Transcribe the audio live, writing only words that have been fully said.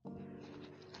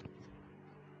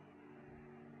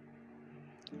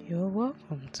You're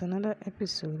welcome to another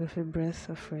episode of A Breath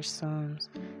of Fresh Psalms.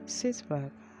 Sit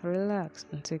back, relax,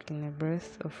 and take in a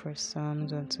breath of fresh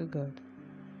Psalms unto God.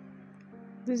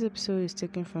 This episode is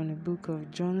taken from the book of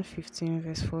John 15,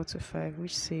 verse 4 to 5,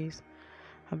 which says,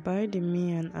 "Abide in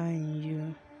me and I in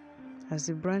you. As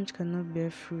the branch cannot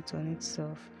bear fruit on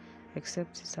itself,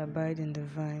 except it abide in the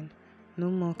vine,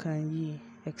 no more can ye,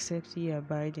 except ye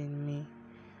abide in me.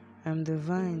 I am the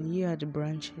vine, ye are the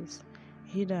branches.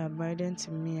 He that abideth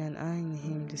in me and I in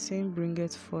him, the same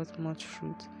bringeth forth much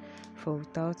fruit, for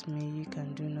without me ye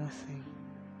can do nothing."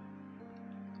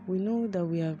 We know that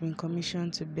we have been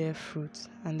commissioned to bear fruit,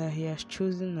 and that he has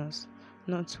chosen us,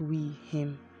 not we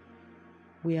him.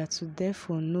 We are to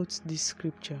therefore note this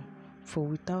scripture, for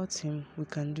without him we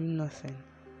can do nothing,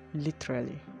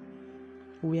 literally.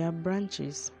 We are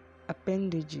branches,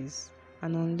 appendages,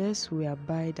 and unless we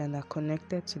abide and are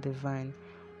connected to the vine,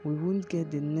 we won't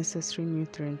get the necessary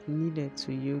nutrient needed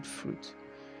to yield fruit.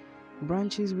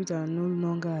 Branches which are no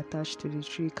longer attached to the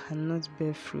tree cannot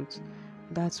bear fruit.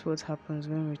 That's what happens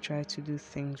when we try to do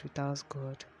things without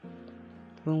God.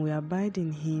 When we abide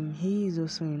in him, he is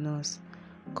also in us,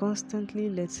 constantly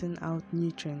letting out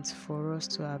nutrients for us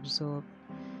to absorb.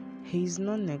 He is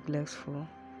not neglectful.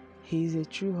 He is a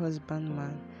true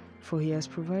husbandman, for he has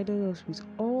provided us with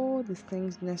all the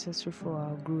things necessary for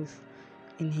our growth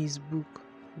in his book,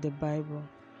 the Bible.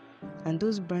 And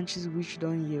those branches which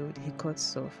don't yield, he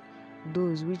cuts off.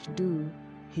 Those which do,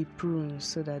 he prunes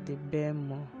so that they bear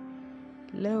more.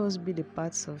 Let us be the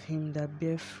parts of him that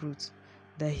bear fruit,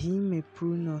 that he may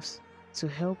prune us to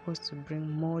help us to bring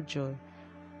more joy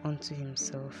unto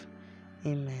himself.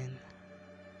 Amen.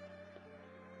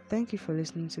 Thank you for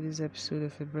listening to this episode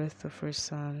of A Breath of Fresh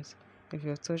Psalms. If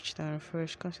you're touched and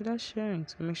refreshed, consider sharing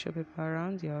to make sure people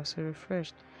around you are also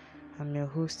refreshed. I'm your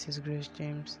host, is Grace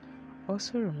James.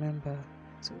 Also remember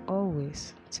to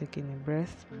always take in a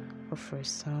breath of fresh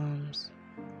Psalms.